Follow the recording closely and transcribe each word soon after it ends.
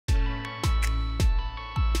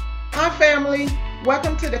Hi family,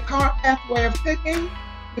 welcome to the Car Pathway of Cooking.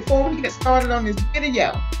 Before we get started on this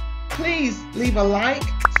video, please leave a like,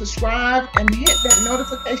 subscribe, and hit that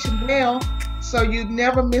notification bell so you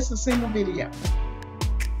never miss a single video.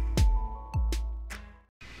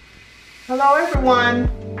 Hello everyone,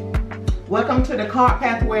 welcome to the Car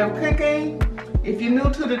Pathway of Cooking. If you're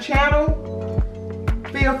new to the channel,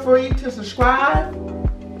 feel free to subscribe,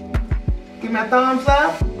 give me a thumbs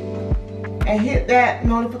up, and hit that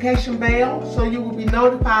notification bell so you will be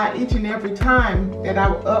notified each and every time that I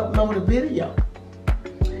will upload a video.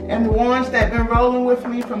 And the ones that have been rolling with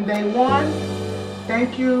me from day one,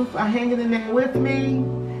 thank you for hanging in there with me,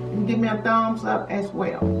 and give me a thumbs up as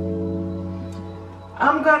well.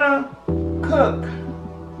 I'm gonna cook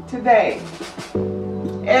today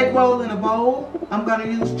egg roll in a bowl. I'm gonna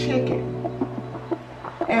use chicken,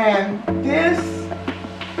 and this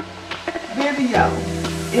video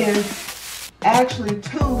is actually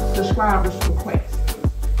 2 subscribers' requests.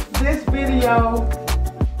 This video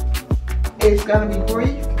is going to be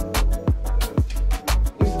brief.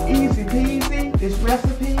 It's easy peasy, this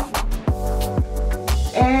recipe,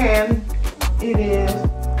 and it is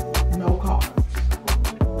no carbs.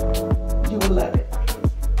 You will love it.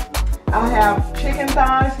 I have chicken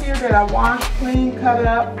thighs here that I washed, clean, cut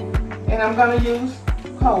up, and I'm going to use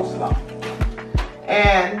coleslaw.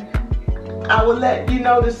 And I will let you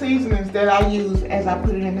know the seasonings that I use as I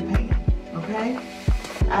put it in the pan, okay?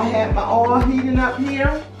 I have my oil heating up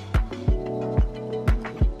here,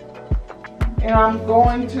 and I'm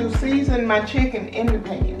going to season my chicken in the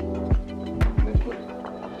pan. Let me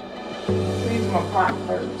season my pot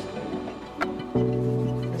first.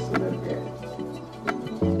 Just a little bit.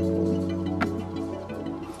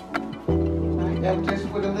 Like that, just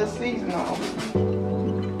with a little seasoning on it.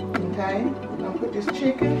 Okay? I'm gonna put this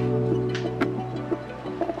chicken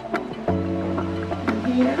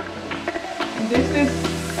here, and this is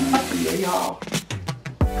up here, y'all.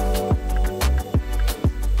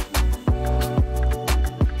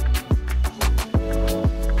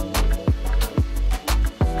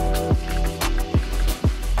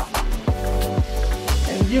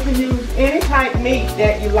 And you can use any type meat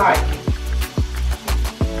that you like.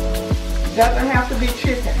 It doesn't have to be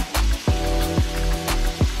chicken.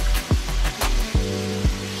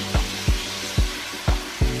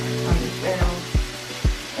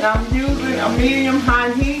 And I'm using a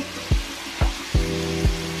medium-high heat.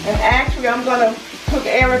 And actually, I'm going to cook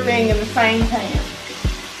everything in the same pan.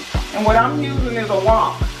 And what I'm using is a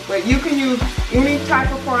wok. But you can use any type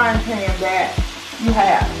of frying pan that you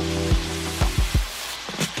have.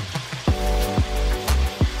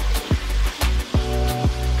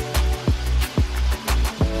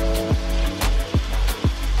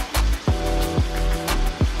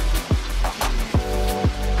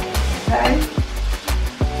 Okay?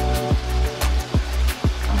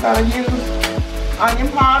 I'm going to use onion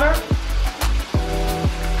powder.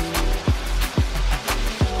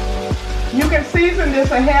 You can season this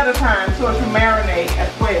ahead of time so it can marinate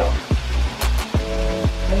as well.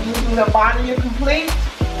 And using the body you complete.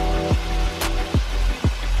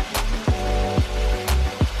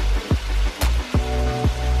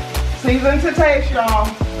 Season to taste, y'all.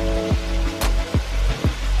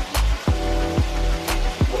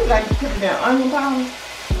 What did I put in there? Onion powder?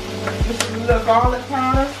 This is a little garlic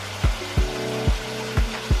powder.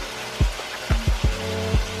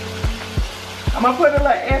 I'm going to put a little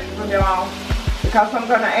extra, y'all, because I'm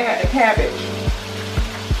going to add the cabbage.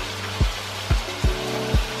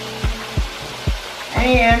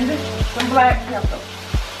 And some black pepper.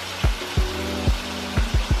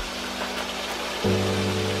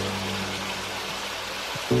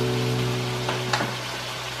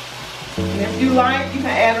 And if you like, you can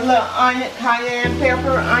add a little onion, cayenne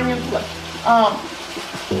pepper,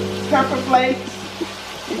 pepper flakes,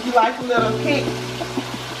 if you like a little kick.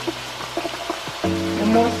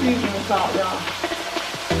 And more seasoning salt, y'all.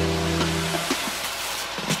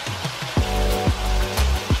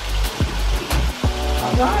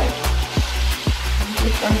 Alright. I'm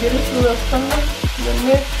just going to give this a little stir, a little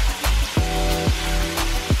mix.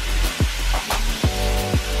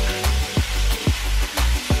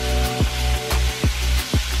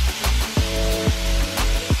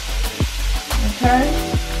 Okay.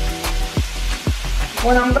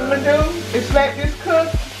 What I'm going to do is let this cook,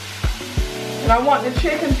 and I want the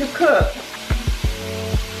chicken to cook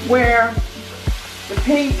where the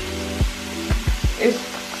pink is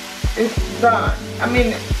done. I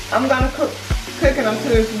mean, I'm going to cook it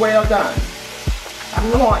until it's well done. I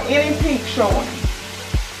don't want any pink showing.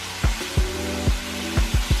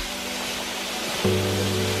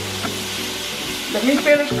 The Let me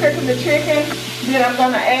finish cooking the chicken, then I'm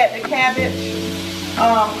gonna add the cabbage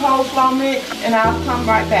coleslaw mix, and I'll come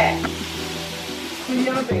right back. See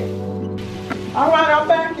you in a bit. All right, I'm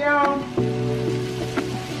back, y'all.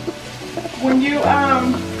 When you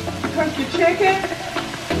cook your chicken,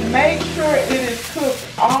 make sure it is cooked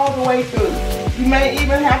all the way through. You may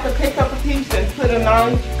even have to pick up a piece and put a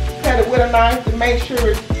knife, cut it with a knife to make sure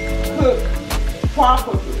it's cooked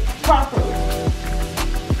properly.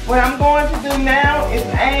 What I'm going to do now is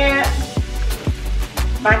add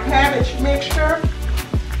my cabbage mixture,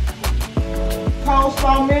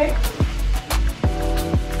 coleslaw mix,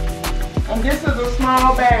 and this is a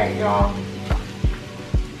small bag, y'all,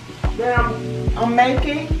 that I'm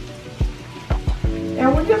making,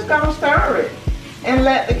 and we're just gonna stir it and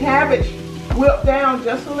let the cabbage wilt down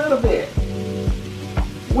just a little bit.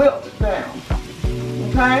 Wilt down,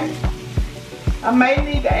 okay? I may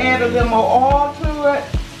need to add a little more oil to it,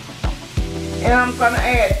 and I'm gonna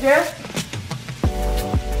add just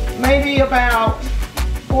maybe about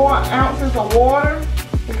 4 ounces of water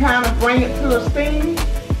to kind of bring it to a steam,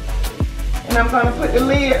 and I'm gonna put the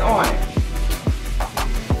lid on it.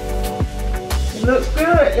 It looks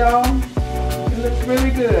good, y'all. It looks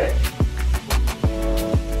really good.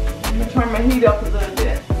 Let me turn my heat up a little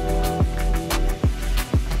bit.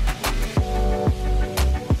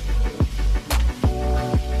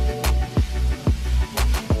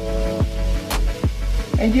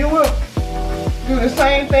 And you will do the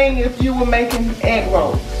same thing if you were making egg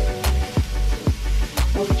rolls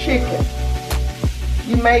with chicken.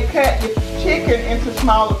 You may cut your chicken into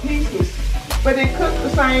smaller pieces, but it cooks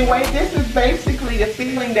the same way. This is basically the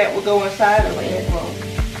filling that will go inside of an egg roll.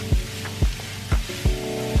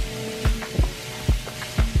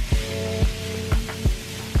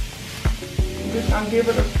 I'm just gonna give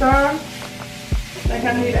it a stir. I think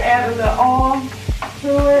I need to add a little oil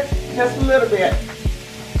to it, just a little bit.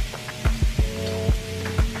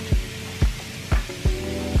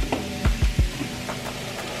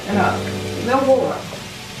 And a little water,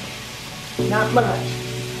 not much.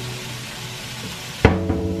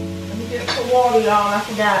 Let me get some water, y'all, I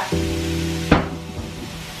forgot.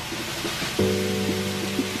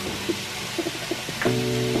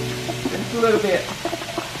 Just a little bit.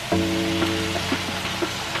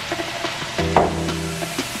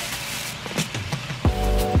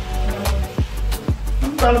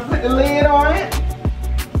 I'm gonna put the lid on it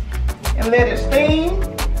and let it steam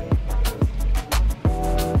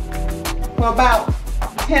for about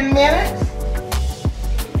 10 minutes,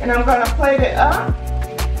 and I'm gonna plate it up,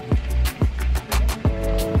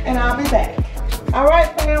 and I'll be back. All right,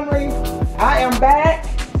 family, I am back.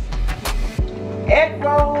 Egg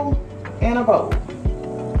roll in a bowl.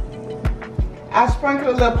 I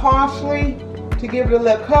sprinkled a little parsley to give it a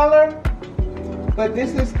little color, but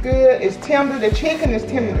this is good. It's tender. The chicken is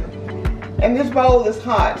tender, and this bowl is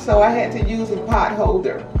hot, so I had to use a pot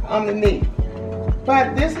holder underneath.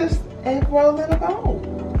 But this is egg roll in a bowl.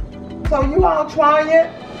 So you all try it.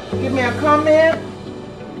 Give me a comment.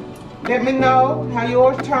 Let me know how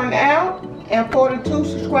yours turned out. And for the 2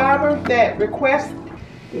 subscribers that request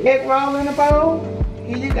the egg roll in a bowl,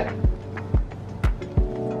 here you go.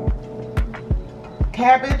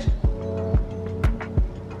 Cabbage,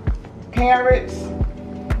 carrots,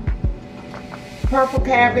 purple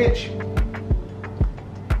cabbage,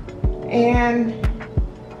 and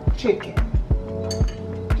chicken.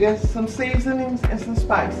 Just some seasonings and some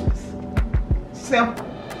spices. Simple.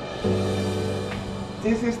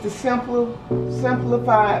 This is the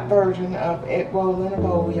simplified version of egg roll in a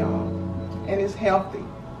bowl, y'all. And it's healthy.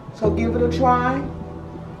 So give it a try.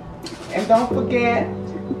 And don't forget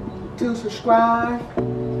to subscribe,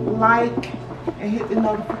 like, and hit the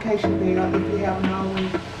notification bell if you haven't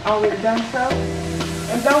already done so.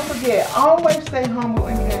 And don't forget, always stay humble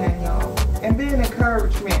and kind, y'all. And be an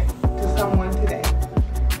encouragement to someone today.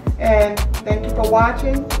 And thank you for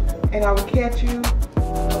watching, and I will catch you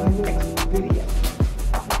on the next video.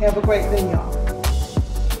 Have a great day, y'all.